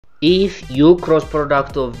if u cross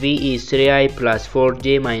product of v is 3i plus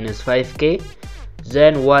 4j minus 5k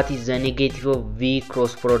then what is the negative of v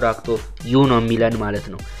cross product of u ነው የሚለን ማለት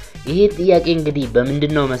ነው ይሄ ጥያቄ እንግዲህ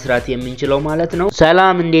በመንድነው መስራት የምንችለው ማለት ነው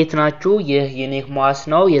ሰላም እንዴት ናችሁ ይህ ዩኒክ ማስ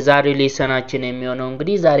ነው የዛሬ ሌሰናችን የሚሆነው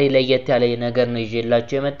እንግዲህ ዛሬ ለየት ያለ ነገር ነው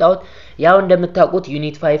ይዤላችሁ የመጣሁት ያው እንደምታውቁት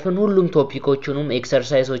ዩኒት 5ን ሁሉም ቶፒኮቹንም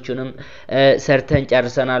ኤክሰርሳይሶቹንም ሰርተን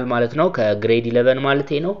ጨርሰናል ማለት ነው ከግሬድ 11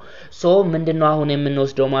 ማለት ነው ሶ ምንድነው አሁን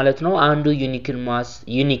የምንወስደው ማለት ነው አንዱ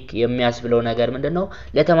ዩኒክ የሚያስብለው ነገር ምንድነው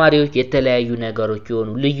ለተማሪዎች የተለያዩ ነገሮች ይሆኑ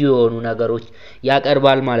ልዩ የሆኑ ነገሮች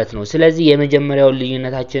ያቀርባል ማለት ነው ስለዚህ የመጀመሪያው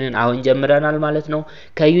ልዩነታችንን አሁን ጀምረናል ማለት ነው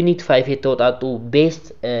ከዩኒት 5 የተወጣጡ ቤስት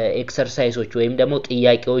ኤክሰርሳይሶች ወይም ደግሞ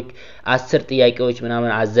ጥያቄዎች 10 ጥያቄዎች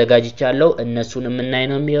ምናምን አዘጋጅቻለሁ እነሱን የምናይ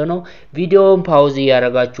ነው የሚሆነው ቪዲዮውን ፓውዝ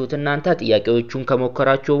ያረጋችሁት እናንተ ጥያቄዎቹን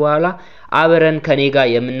ከመከራችሁ በኋላ አብረን ከኔ ጋር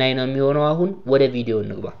የምናይ ነው የሚሆነው አሁን ወደ ቪዲዮ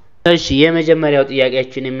እንግባ እሺ የመጀመሪያው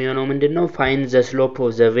ጥያቄያችን የሚሆነው ምንድነው find the slope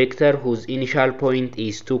of the vector whose initial point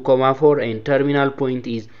is 2,4 and terminal point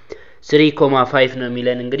is 3,5 ነው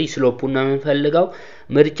የሚለን እንግዲህ ስሎፑን ነው የምንፈልገው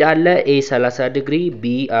ምርጫ አለ a 30 ዲግሪ b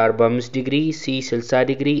 45 ዲግሪ c 60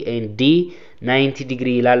 ዲግሪ and d 90 ዲግሪ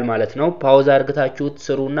ይላል ማለት ነው ፓውዝ አርግታችሁት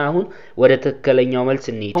ስሩና አሁን ወደ ተከለኛው መልስ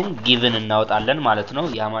እንሂድ ጊቭን እናወጣለን ማለት ነው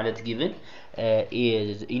ያ ማለት ጊቭን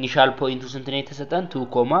ኢኒሻል ፖይንቱ ስንት ነው የተሰጠን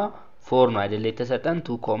 2,4 ነው አይደል የተሰጠን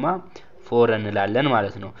 2,4 እንላለን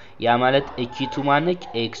ማለት ነው ያ ማለት እቺ 2 ማነች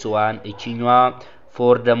x1 እቺኛዋ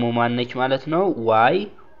 4 ደግሞ ማነች ማለት ነው y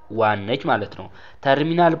 1 ነች ማለት ነው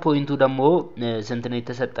ተርሚናል ፖይንቱ ደግሞ ስንት ነው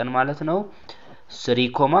የተሰጠን ማለት ነው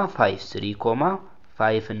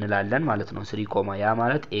 3,5 እንላለን ማለት ነው 3, ያ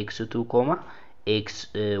ማለት x2,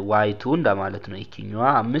 y2 እንደማለት ነው እቺኛዋ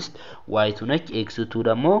 5 y2 ነች x2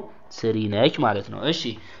 ደግሞ 3 ነች ማለት ነው እሺ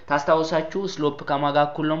ታስታውሳችሁ ስሎፕ ከማጋ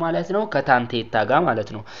እኩል ነው ማለት ነው ከታን ቴታ ጋር ማለት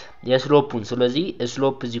ነው የስሎፑን ስለዚህ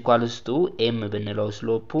ስሎፕ = m ብንለው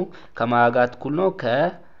ስሎፑ ከማጋ እኩል ነው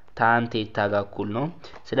ከታን ቴታ ጋር እኩል ነው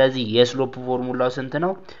ስለዚህ የስሎፕ ፎርሙላው ስንት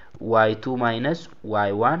ነው y2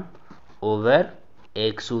 y1 ኦቨር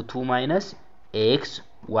x2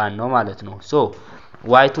 x1 ነው ማለት ነው ሶ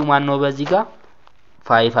y2 ማን ነው በዚህ ጋር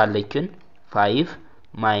 5 አለችን 5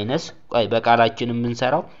 ማይነስ ቆይ በቃላችን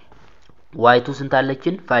የምንሰራው y2 ስንት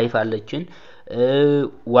አለችን 5 አለችን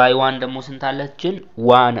y1 ደግሞ ስንት አለችን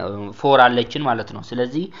 4 አለችን ማለት ነው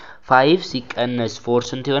ስለዚህ 5 ሲቀነስ 4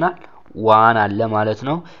 ስንት ይሆናል 1 አለ ማለት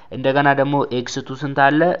ነው እንደገና ደግሞ x2 ስንት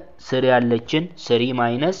አለ 3 አለችን 3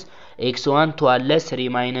 ማይነስ x1 2 አለ 3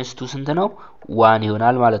 ማይነስ 2 ስንት ነው 1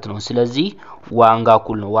 ይሆናል ማለት ነው ስለዚህ 1 ጋር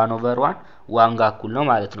እኩል ነው 1 ኦቨር 1 ጋር እኩል ነው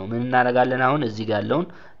ማለት ነው ምን እናደርጋለን አሁን እዚህ ጋር ያለውን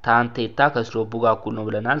ታን ቴታ ከስሎፑ ጋር እኩል ነው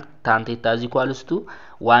ብለናል ታን ቴታ =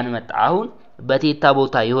 1 መጣ አሁን በቴታ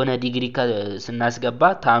ቦታ የሆነ ዲግሪ ስናስገባ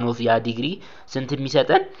ታን ኦፍ ያ ዲግሪ ስንት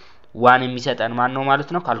የሚሰጠን 1 የሚሰጠን ማን ነው ማለት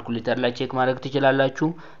ነው ካልኩሌተር ላይ ቼክ ማድረግ ትችላላችሁ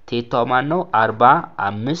ቴታው ማን ነው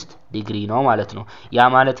 45 ዲግሪ ነው ማለት ነው ያ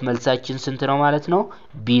ማለት መልሳችን ስንት ነው ማለት ነው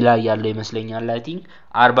ቢ ላይ ያለው ይመስለኛል አይ ቲንክ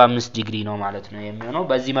 45 ዲግሪ ነው ማለት ነው የሚሆነው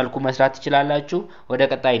በዚህ መልኩ መስራት ትችላላችሁ ወደ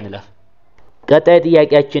ቀጣይ እንለፍ ቀጣይ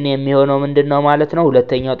ጥያቄያችን የሚሆነው ምንድነው ማለት ነው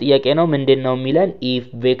ሁለተኛው ጥያቄ ነው ምንድነው የሚለን if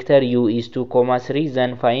vector u is 2,3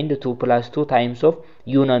 then find 2 + 2 times of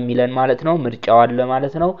u ነው የሚለን ማለት ነው ምርጫው አለ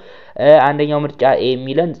ማለት ነው አንደኛው ምርጫ a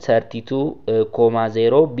የሚለን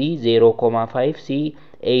 32,0 b 0,5 c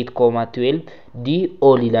 8,12 d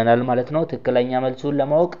all ይለናል ማለት ነው ትክክለኛ መልሱን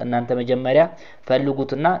ለማወቅ እናንተ መጀመሪያ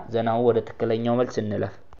ፈልጉትና ዘናው ወደ ትክክለኛው መልስ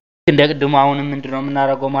እንለፍ እንደቀድሞ አሁንም ምንድነው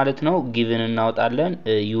የምናደርገው ማለት ነው ጊቭን እናወጣለን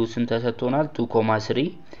u ስንት ተሰጥቶናል 2,3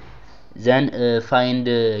 then find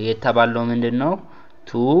የተባለው ምንድነው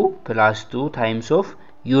 2 + 2 times of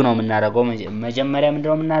u ነው የምናደርገው መጀመሪያ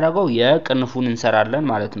ምንድነው የምናደርገው የቅንፉን እንሰራለን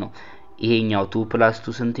ማለት ነው ይሄኛው 2 +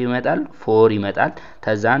 2 ስንት ይመጣል 4 ይመጣል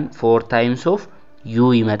ተዛን 4 times of u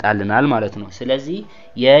ይመጣልናል ማለት ነው ስለዚህ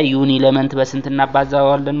የዩን ኤሌመንት በስንት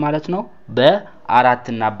እናባዛዋለን ማለት ነው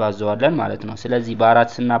በ4 እናባዛዋለን ማለት ነው ስለዚህ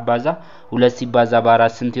በ4 ስናባዛ 2 ሲባዛ በ4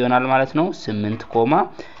 ስንት ይሆናል ማለት ነው 8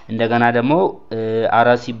 እንደገና ደግሞ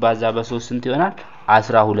 4 ሲባዛ በ3 ስንት ይሆናል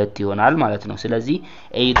 12 ይሆናል ማለት ነው ስለዚህ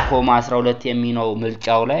 8,12 የሚለው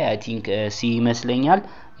ምርጫው ላይ አይ ቲንክ ሲ ይመስለኛል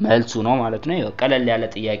መልሱ ነው ማለት ነው ቀለል ያለ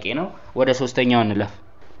ጥያቄ ነው ወደ ሶስተኛው እንለፍ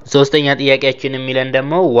ሶስተኛ ጥያቄያችን የሚለን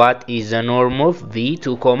ደግሞ what is the norm of v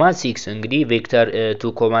 2,6 እንግዲህ ቬክተር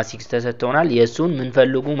 2,6 ተሰጥቶናል የሱን ምን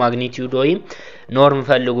ፈልጉ ማግኒቲዩድ ወይም ኖርም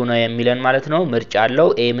ፈልጉ ነው የሚለን ማለት ነው ምርጫ አለው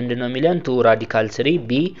a ምንድነው የሚለን 2 ራዲካል 3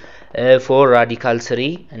 b 4 ራዲካል 3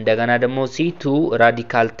 እንደገና ደግሞ c 2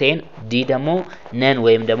 ራዲካል 10 d ደግሞ ነን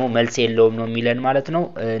ወይም ደግሞ መልስ የለውም ነው የሚለን ማለት ነው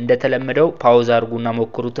እንደተለመደው ፓውዝ አድርጉና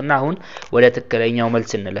ሞክሩትና አሁን ወደ ትክክለኛው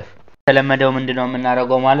መልስ እንለፍ ተለመደው ምንድነው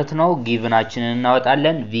የምናደርገው ማለት ነው ጊቭናችንን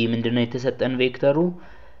እናወጣለን v ምንድነው የተሰጠን ቬክተሩ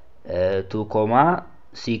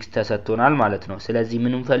 2.6 ተሰጥቶናል ማለት ነው ስለዚህ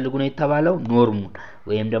ምንም ፈልጉ ነው የተባለው ኖርሙን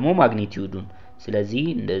ወይም ደግሞ ማግኒቲዩዱን ስለዚህ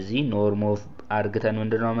እንደዚህ ኖርም ኦፍ አርግተን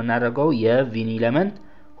ምንድነው የምናደርገው የቪን ኤሌመንት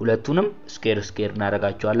ሁለቱንም ስኬር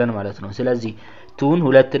እናደርጋቸዋለን ማለት ነው ስለዚህ 2ን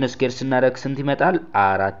 2ን ስኬር ስናደርግ ስንት ይመጣል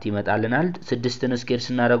 4 ይመጣልናል 6ን ስኬር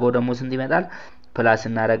ስናደርገው ደግሞ ስንት ይመጣል ፕላስ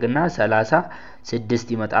እናደርግና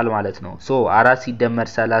 36 ይመጣል ማለት ነው ሶ 4 ሲደመር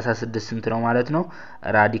 36 ስንት ነው ማለት ነው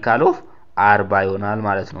ራዲካል ኦፍ 40 ይሆናል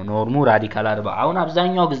ማለት ነው ኖርሙ ራዲካል 40 አሁን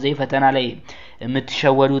አብዛኛው ጊዜ ፈተና ላይ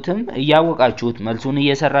የምትሸወዱትም ያወቃችሁት መልሱን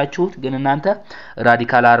እየሰራችሁት ግን እናንተ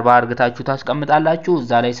ራዲካል 40 አርግታችሁ ታስቀምጣላችሁ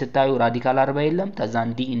እዛ ላይ ስታዩ ራዲካል 40 የለም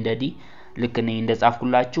ተዛን ዲ እንደ ዲ ልክ ነው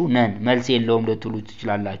እንደጻፍኩላችሁ ነን መልስ የለውም ልትሉ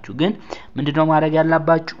ትችላላችሁ ግን ምንድነው ማድረግ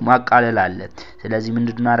ያለባችሁ ማቃለል አለ ስለዚህ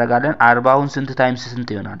ምንድነው እናደርጋለን 40ውን ስንት ታይምስ ስንት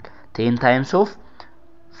ይሆናል 10 ታይምስ ኦፍ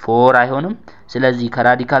 4 አይሆንም ስለዚህ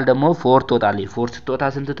ከራዲካል ደግሞ 4 ትወጣለች 4 ስትወጣ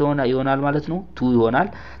ስንት ይሆናል ማለት ነው 2 ይሆናል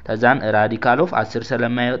ተዛን ራዲካል ኦፍ 10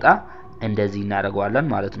 ስለማይወጣ እንደዚህ እናደርጋለን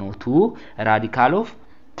ማለት ነው 2 ራዲካል ኦፍ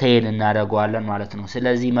 10 እናደርጋለን ማለት ነው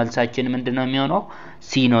ስለዚህ መልሳችን ምንድነው የሚሆነው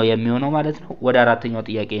ሲ ነው የሚሆነው ማለት ነው ወደ አራተኛው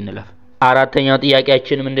ጥያቄ እንለፍ አራተኛው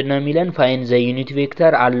ጥያቄያችን ምንድነው የሚለን find the unit vector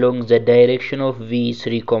along the direction of v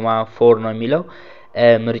 3,4 ነው የሚለው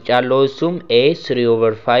ምርጫ አለው እሱም a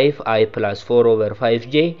 3/5 i +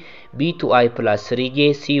 4/5j b 2i + 3j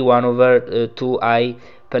c 1/2i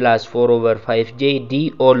 + 4/5j d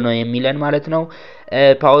all ነው የሚለን ማለት ነው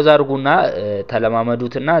ፓውዝ አድርጉና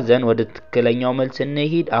ተለማመዱትና ዘን ወደ ትክክለኛው መልስ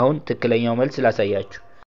እንሄድ አሁን ትክክለኛው መልስ ላሳያችሁ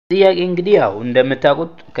ጥያቄ እንግዲህ ያው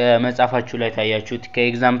እንደምታውቁት ከመጻፋችሁ ላይ ታያችሁት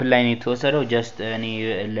ከኤግዛምፕል ላይ ነው የተወሰደው ጀስት እኔ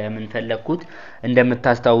ለምን ፈለኩት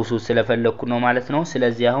እንደምታስታውሱ ስለፈለኩ ነው ማለት ነው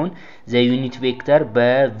ስለዚህ አሁን ዘ ዩኒት ቬክተር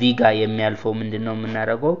በv ጋር የሚያልፈው ምንድነው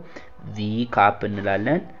የምናደርገው v ካፕ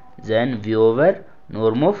እንላለን ዘን v ኦቨር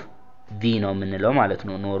ኖርም ኦፍ v ነው የምንለው ማለት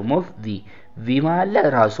ነው ኖርም ኦፍ v ማለት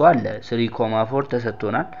ራሱ አለ 3.4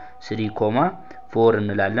 ተሰጥቶናል 3.4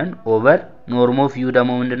 እንላለን ኦቨር ኖርም ኦፍ u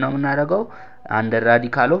ደግሞ ምንድነው የምናደርገው አንደር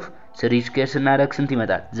ራዲካል ኦፍ 3 ስኩዌር ስናደርግ ስንት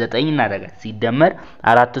ይመጣል 9 እናደርጋለን ሲደመር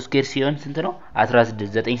 4 ስኩዌር ሲሆን ስንት ነው 16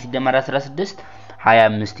 9 ሲደመር 16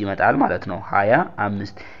 25 ይመጣል ማለት ነው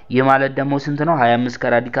 25 ይሄ ማለት ደግሞ ስንት ነው 25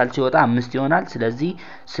 ከራዲካል ሲወጣ 5 ይሆናል ስለዚህ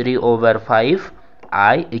 3/5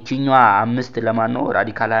 አይ እቺኛዋ 5 ለማን ነው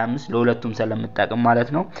ራዲካል 25 ለሁለቱም ስለምትጠቅም ማለት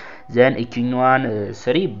ነው ዘን እቺኛዋን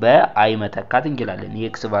 3 በአይ መተካት እንችላለን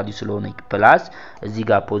የኤክስ ቫልዩ ስለሆነ ፕላስ እዚህ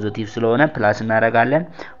ጋር ፖዚቲቭ ስለሆነ ፕላስ እናደርጋለን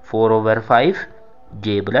 4/5 j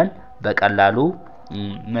ብለን በቀላሉ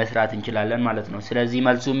መስራት እንችላለን ማለት ነው ስለዚህ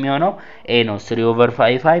መልሱ የሚሆነው a ነው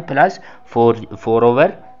 3/5 i +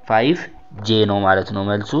 4/5 j ነው ማለት ነው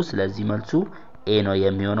መልሱ ስለዚህ መልሱ a ነው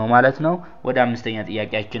የሚሆነው ማለት ነው ወደ አምስተኛ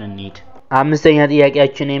ጥያቄያችን እንሂድ አምስተኛ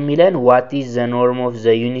ጥያቄያችን የሚለን what is the norm of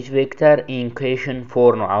the unit vector in equation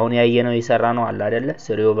 4 ነው አሁን ያየነው የሰራነው አለ አይደለ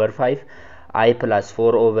 3/5 i +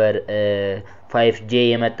 4/5j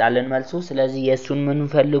የመጣልን መልሱ ስለዚህ የሱን ምን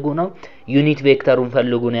ፈልጉ ነው ዩኒት ቬክተሩን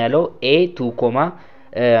ፈልጉ ነው ያለው a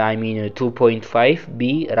 2.5 b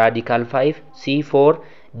ራዲካል 5 c 4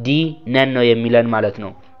 d ነን ነው የሚለን ማለት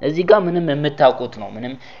ነው እዚህ ጋር ምንም የምታውቁት ነው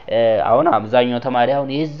ምንም አሁን አብዛኛው ተማሪ አሁን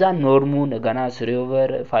የዛን ኖርሙን ገና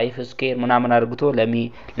 3/5 ስኩዌር ምናምን አድርግቶ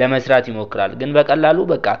ለመስራት ይሞክራል ግን በቀላሉ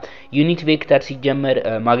በቃ ዩኒት ቬክተር ሲጀመር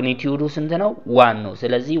ማግኒቲዩዱ ስንት ነው 1 ነው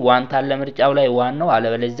ስለዚህ 1 ታለ ምርጫው ላይ 1 ነው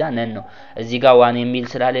አለበለዚያ ነን ነው እዚህ ጋር 1 የሚል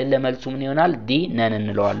ስላልለ መልሱ ምን ይሆናል ዲ ነን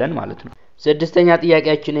እንለዋለን ማለት ነው ስድስተኛ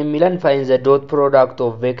ጥያቄያችን የሚለን find the dot product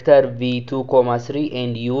of vector v 2,3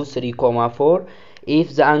 and u 3,4 if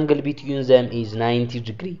the angle between them is 90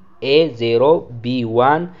 degree a 0 b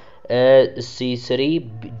 1 c 3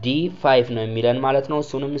 d 5 ነው የሚለን ማለት ነው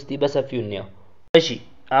እሱንም እስቲ በሰፊው ነው እሺ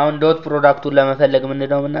አሁን ዶት ፕሮዳክቱን ለመፈለግ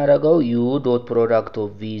ምንድነው የምናደርገው u dot product of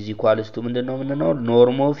v is equals to ምንድነው ምንድነው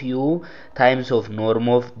norm of u times of norm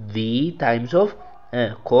of v times of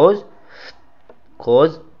cos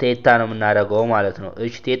theta ነው የምናደርገው ማለት ነው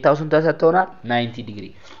እሺ ቴታው ስንት ተሰጥቶናል 90 ዲግሪ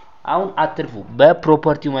አሁን አትርፉ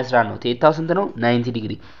በፕሮፐርቲው መስራት ነው ቴታው ስንት ነው 90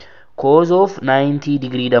 ዲግሪ cos of 90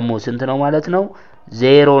 ዲግሪ ደግሞ ስንት ነው ማለት ነው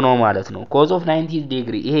 0 ነው ማለት ነው cos of 90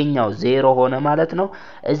 ዲግሪ ይሄኛው 0 ሆነ ማለት ነው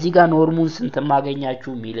እዚህ ጋር ኖርሙን ስንት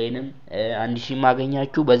ማገኛችሁ ሚሊየንም 1000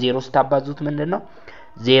 ማገኛችሁ በ0 ስታባዙት ምንድነው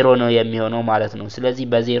 0 ነው የሚሆነው ማለት ነው ስለዚህ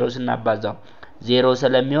በ0 ስናባዛው 0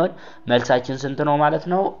 ስለሚሆን መልሳችን ስንት ነው ማለት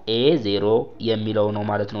ነው a 0 የሚለው ነው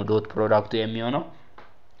ማለት ነው ዶት ፕሮዳክቱ የሚሆነው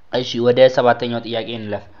እሺ ወደ ሰባተኛው ጥያቄ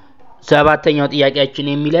እንለፍ ሰባተኛው ጥያቄያችን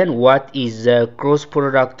የሚለን what is the cross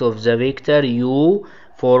product of the vector u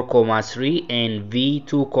 4,3 and v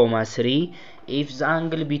 2,3 if the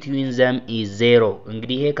angle between them is 0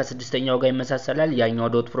 እንግዲህ ይሄ ከስድስተኛው ጋር ይመሳሰላል ያኛው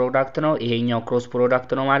ዶት ፕሮዳክት ነው ይሄኛው ክሮስ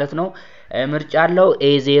ፕሮዳክት ነው ማለት ነው ምርጫ አለው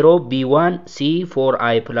a0 b1 c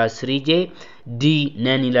 4i + 3j d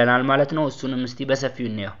ነን ይለናል ማለት ነው እሱንም እስቲ በሰፊው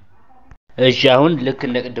እንየው እሺ አሁን ልክ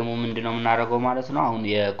እንደቀደሙ ምንድነው እናደርገው ማለት ነው አሁን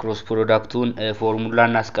የክሮስ ፕሮዳክቱን ፎርሙላ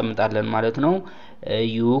እናስቀምጣለን ማለት ነው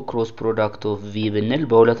u cross product of v ብንል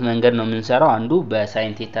በሁለት መንገድ ነው የምንሰራው አንዱ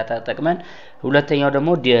በሳይን ቴታ ተጠቅመን ሁለተኛው ደግሞ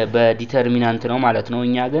በዲተርሚናንት ነው ማለት ነው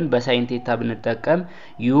እኛ ግን በሳይን ቴታ ብንጠቀም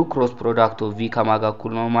u cross product of v ከማጋ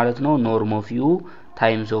እኩል ነው ማለት ነው norm of u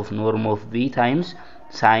times of norm of v times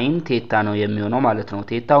sin ቴታ ነው የሚሆነው ማለት ነው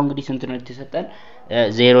ቴታው እንግዲህ ስንት ነው የተሰጠን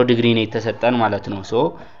 0 ዲግሪ ነው የተሰጠን ማለት ነው ሶ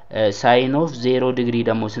sin of 0 degree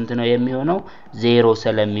ደግሞ ስንት ነው የሚሆነው 0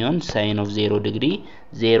 ስለሚሆን sin of 0 degree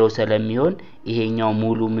 0 ስለሚሆን ይሄኛው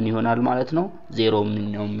ሙሉ ምን ይሆናል ማለት ነው 0 ምን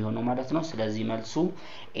ነው የሚሆነው ማለት ነው ስለዚህ መልሱ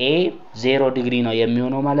a 0 degree ነው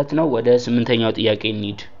የሚሆነው ማለት ነው ወደ 8ኛው ጥያቄ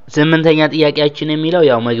እንሂድ 8ኛ ጥያቄያችን የሚለው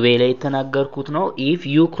ያው መግቢያ ላይ የተናገርኩት ነው if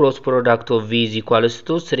u cross product of v is equals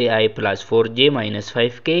to 3i plus 4j minus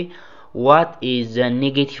 5k what is the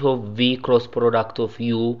negative of v cross product of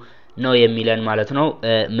u ነው የሚለን ማለት ነው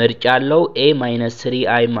ምርጫ አለው a -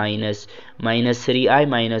 3i - 3i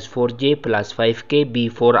 - 4j + 5k b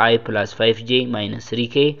 4i + 5j -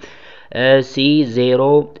 3k c 0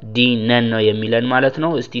 d ነን ነው የሚለን ማለት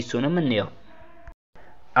ነው እስቲ እሱንም እንየው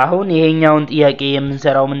አሁን ይሄኛውን ጥያቄ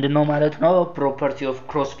የምንሰራው ምንድነው ማለት ነው property of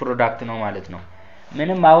cross product ነው ማለት ነው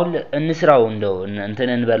ምንም አሁን እንስራው እንደው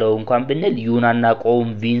እንትንን በለው እንኳን ብንል ዩናና ቆም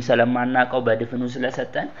ቪን ስለማናቀው በድፍኑ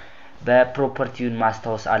ስለሰጠን በፕሮፐርቲውን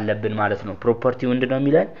ማስታወስ አለብን ማለት ነው ፕሮፐርቲው ምንድነው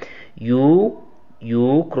የሚለን u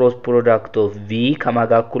cross product of v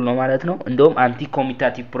ከማጋ እኩል ነው ማለት ነው እንደውም አንቲ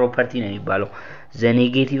ኮሚታቲቭ ፕሮፐርቲ ነው የሚባለው the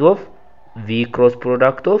negative of v cross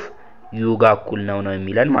product of u ጋር እኩል ነው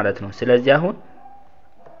የሚለን ማለት ነው ስለዚህ አሁን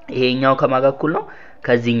ይሄኛው ከማጋ እኩል ነው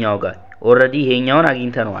ከዚህኛው ጋር ኦሬዲ ይሄኛውን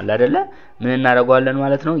አግኝተነዋል አይደለ ምን እናደርጋለን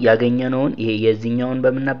ማለት ነው ያገኘነውን ይሄ የዚህኛውን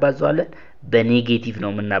በመናባዛዋለን በኔጌቲቭ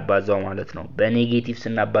ነው የምናባዛው ማለት ነው በኔጌቲቭ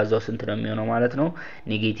ስናባዛው ስንት ነው የሚሆነው ማለት ነው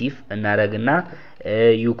ኔጌቲቭ እናረግና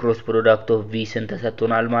u cross product of v ስንት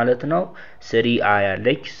ተሰጥቶናል ማለት ነው 3i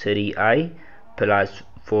አለች 3i plus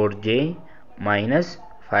 4j minus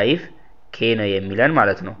 5k ነው የሚለን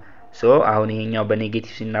ማለት ነው ሶ አሁን ይሄኛው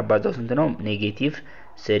በኔጌቲቭ ሲናባዛው ስንት ነው ኔጌቲቭ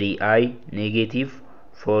 3i ኔጌቲቭ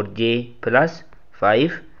 4j plus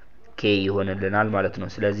 5k ይሆንልናል ማለት ነው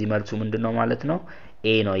ስለዚህ መልሱ ምንድነው ማለት ነው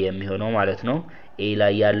a ነው የሚሆነው ማለት ነው a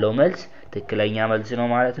ላይ ያለው መልስ ትክክለኛ መልስ ነው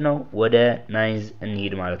ማለት ነው ወደ 9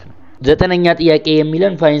 እንሂድ ማለት ነው ዘጠነኛ ጥያቄ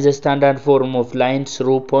የሚለን find the standard form of line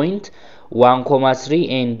through point 1,3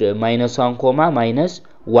 and -1,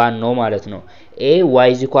 -1 ነው ማለት ነው a y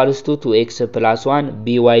 = 2x + 1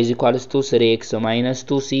 b y = 3x -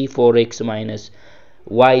 2 c 4x -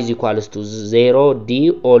 y = 0 d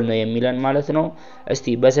all ነው የሚለን ማለት ነው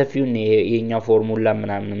እስቲ በሰፊው ይሄኛው ፎርሙላ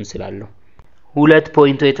ምናምንም ስላለው ሁለት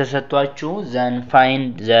ፖይንቶች የተሰጣችሁ then find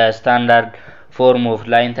the standard form of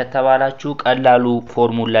line ተተባላችሁ ቀላሉ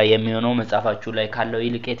ፎርሙላ የሚሆነው መጻፋችሁ ላይ ካለው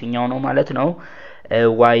ይልቅ የትኛው ነው ማለት ነው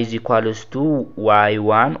y =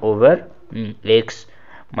 y1 over x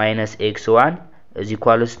 - x1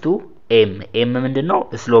 m ምንድነው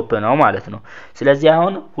ስሎፕ ነው ማለት ነው ስለዚህ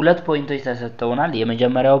አሁን ሁለት ፖይንቶች ተሰጥተውናል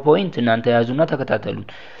የመጀመሪያው ፖይንት እናንተ ያዙና ተከታተሉን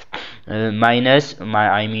minus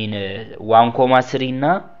I mean 1,3 እና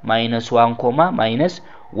 -1,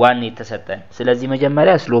 -1 የተሰጠን ስለዚህ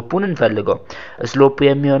መጀመሪያ ስሎፑን እንፈልገው ስሎፕ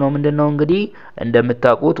የሚሆነው ምንድነው እንግዲህ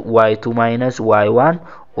እንደምታውቁት y2 - y1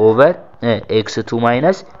 over x2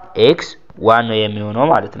 - x1 ነው የሚሆነው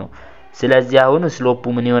ማለት ነው ስለዚህ አሁን ስሎፑ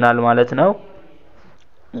ምን ይሆናል ማለት ነው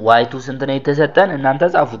y2 ስንት ነው የተሰጠን እናንተ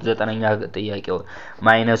ጻፉት ዘጠነኛ ጥያቄው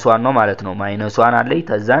 -1 ነው ማለት ነው -1 አለኝ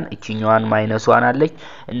ተዛን እቺኛዋን -1 አለች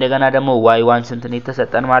እንደገና ደግሞ y1 ስንት ነው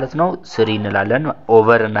የተሰጠን ማለት ነው 3 እንላለን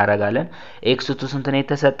ኦቨር እናረጋለን x2 ስንት ነው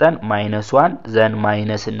የተሰጠን -1 ዘን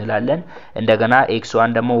ማይነስ እንላለን እንደገና x1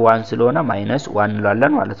 ደግሞ 1 ስለሆነ -1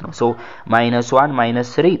 እንላለን ማለት ነው ሶ -1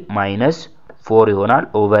 -3 -4 ይሆናል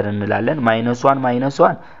ኦቨር እንላለን -1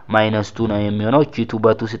 -2 ነው የሚሆነው እቺ 2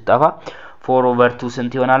 በ2 ሲጣፋ 4 over 2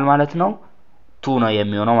 ስንት ይሆናል ማለት ነው 2 ነው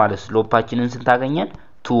የሚሆነው ማለት ስሎፓችንን ስንት አገኘን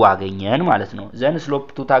 2 አገኘን ማለት ነው ዘን ስሎፕ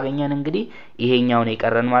 2 ታገኘን እንግዲህ ይሄኛውን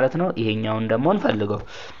ይቀረን ማለት ነው ይሄኛውን ደግሞ እንፈልገው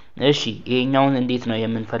እሺ ይሄኛውን እንዴት ነው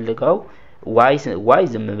የምንፈልገው y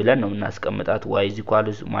ዝም ብለን ነው እናስቀምጣት y =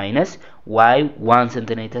 y1 ስንት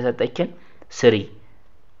ነው የተሰጠችን 3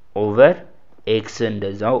 over x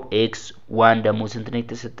እንደዛው x1 ደግሞ ስንት ነው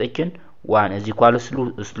የተሰጠችን 1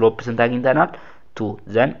 ስሎፕ ስንት አግኝተናል 2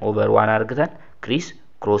 then over 1 አርግተን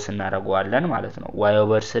ክሮስ እናደርገዋለን ማለት ነው y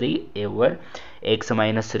over 3 over x -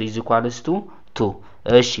 3 = 2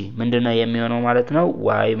 እሺ ምንድነው የሚሆነው ማለት ነው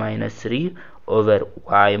y minus 3 over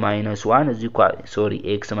y minus 1 is equal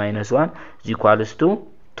x minus 1 is equals to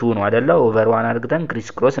 2 ነው አይደለ over 1 አድርገን ክሪስ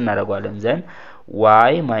ክሮስ እናደርጋለን ዘን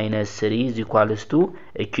y minus 3 is equals to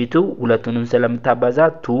እቺ 2 ሁለቱንም ስለምታባዛ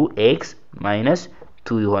 2x minus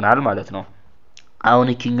 2 ይሆናል ማለት ነው አሁን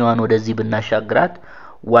እቺኛዋን ወደዚህ ብናሻግራት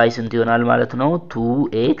y ስንት ይሆናል ማለት ነው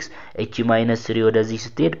 2x h minus 3 ወደዚህ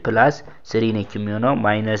ስትሄድ plus 3 ነች የሚሆነው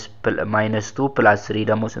minus 2 plus 3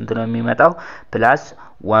 ደግሞ ስንት ነው የሚመጣው plus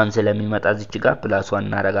 1 ስለሚመጣ እዚች ጋር plus 1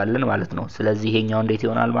 እናደርጋለን ማለት ነው ስለዚህ ይሄኛው እንዴት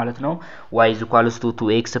ይሆናል ማለት ነው y is equals to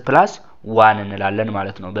 2x plus 1 እንላለን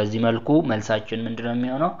ማለት ነው በዚህ መልኩ መልሳችን ምንድነው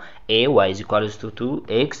የሚሆነው a y is equals to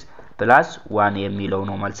 2x plus 1 የሚለው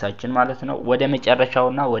ነው መልሳችን ማለት ነው ወደ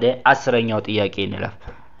መጨረሻውና ወደ 10ኛው ጥያቄ እንለፍ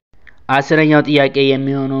 10ኛው ጥያቄ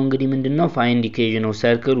የሚሆነው እንግዲህ ምንድነው find equation of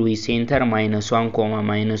circle with center -1,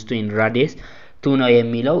 -2 in radius 2 ነው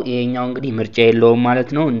የሚለው ይሄኛው እንግዲህ ምርጫ የለውም ማለት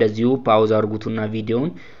ነው እንደዚሁ ፓውዝ አድርጉትና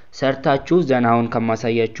ቪዲዮውን ሰርታችሁ ዘናውን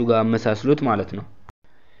ከማሳያችሁ ጋር አመሳስሉት ማለት ነው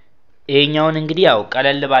ይሄኛውን እንግዲህ ያው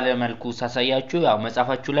ቀለል ባለ መልኩ ሳሳያችሁ ያው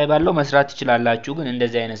መጻፋችሁ ላይ ባለው መስራት ይችላልላችሁ ግን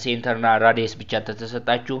እንደዚህ አይነት ሴንተርና ራዲየስ ብቻ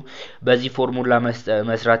ተተሰጣችሁ በዚህ ፎርሙላ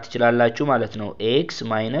መስራት ይችላልላችሁ ማለት ነው x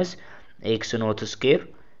 - x not square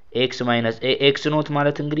x minus x not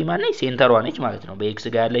ማለት እንግዲህ ማለት ሴንተሯ ነች ማለት ነው በx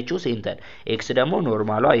ጋር ያለችው ሴንተር x ደግሞ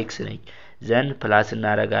ኖርማሏ x ነች ዘን ፕላስ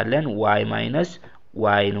እናደርጋለን y minus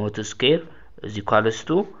y not square is equals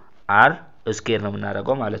to r square ነው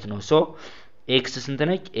የምናደርገው ማለት ነው ሶ x ስንት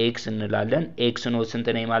ነች x እንላለን x not ስንት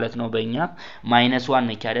ነች ማለት ነው በእኛ -1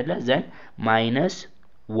 ነች አይደለ ዘን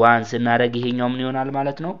 -1 ስናደርግ ይሄኛው ምን ይሆናል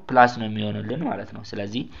ማለት ነው ፕላስ ነው የሚሆንልን ማለት ነው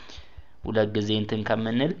ስለዚህ ሁለት ጊዜ እንትን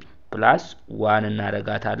ከምንል plus 1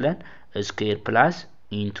 እናረጋታለን square plus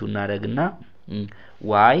into እናረግና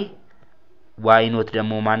y not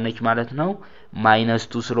ደግሞ ማነች ማለት ነው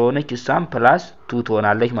 -2 ስለሆነች እሷም plus 2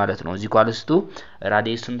 ትሆናለች ማለት ነው እዚህ ኳልስቱ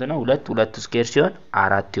ራዲየስ ስንት ነው 2 ስኩዌር ሲሆን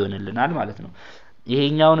 4 ይሆንልናል ማለት ነው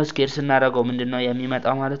ይሄኛውን ስኩዌር ስናረጋው ምንድነው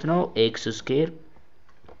የሚመጣው ማለት ነው x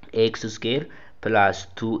square plus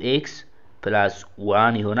 2x plus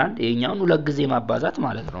 1 ይሆናል ይሄኛውን ሁለት ጊዜ ማባዛት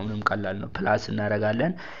ማለት ነው ምንም ቀላል ነው ፕላስ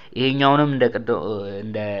እናረጋለን ይሄኛውንም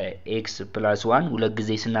እንደ x plus 1 ሁለት ጊዜ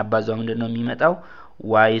ስናባዛው ምንድነው የሚመጣው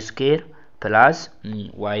y square plus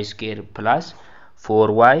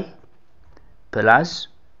 4y plus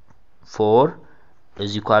 4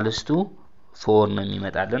 is equals to 4 ነው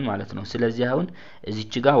የሚመጣልን ማለት ነው ስለዚህ አሁን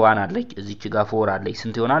እዚች ጋር 1 አለች እዚች ጋር 4 አለች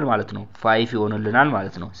ስንት ይሆናል ማለት ነው 5 ይሆንልናል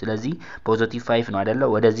ማለት ነው ስለዚህ ፖዚቲቭ 5 ነው አይደለ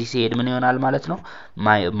ወደዚህ ሲሄድ ምን ይሆናል ማለት ነው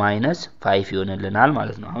 -5 ይሆንልናል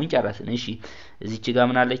ማለት ነው አሁን ጨረስን እሺ እዚች ጋር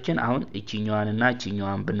ምን አለችን አሁን እቺኛዋንና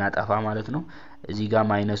እቺኛዋን ብናጠፋ ማለት ነው እዚህ ጋር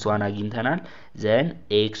 -1 አግኝተናል ዘን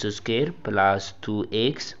x square plus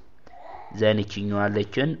 2x ዘን እቺኛዋ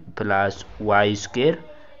አለችን plus y square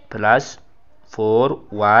plus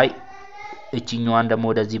 4y እቺኛዋን ደግሞ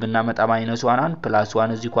ወደዚህ ብናመጣ -1 plus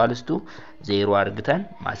 1 is equals to 0 አድርገን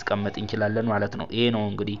ማስቀመጥ እንችላለን ማለት ነው ይሄ ነው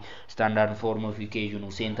እንግዲህ ስታንዳርድ ፎርም ኦፍ ኢኩዌሽኑ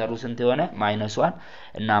ሴንተሩ ስንት የሆነ -1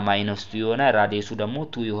 እና -2 የሆነ ራዲየሱ ደግሞ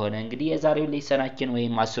 2 የሆነ እንግዲህ የዛሬው ሌሰናችን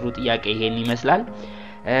ወይም 10 ጥያቄ ይሄን ይመስላል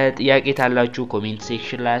ጥያቄ ታላችሁ ኮሜንት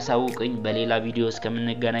ሴክሽን ላይ አሳውቁኝ በሌላ ቪዲዮ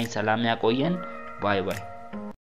እስከምንገናኝ ሰላም ያቆየን ባይ ባይ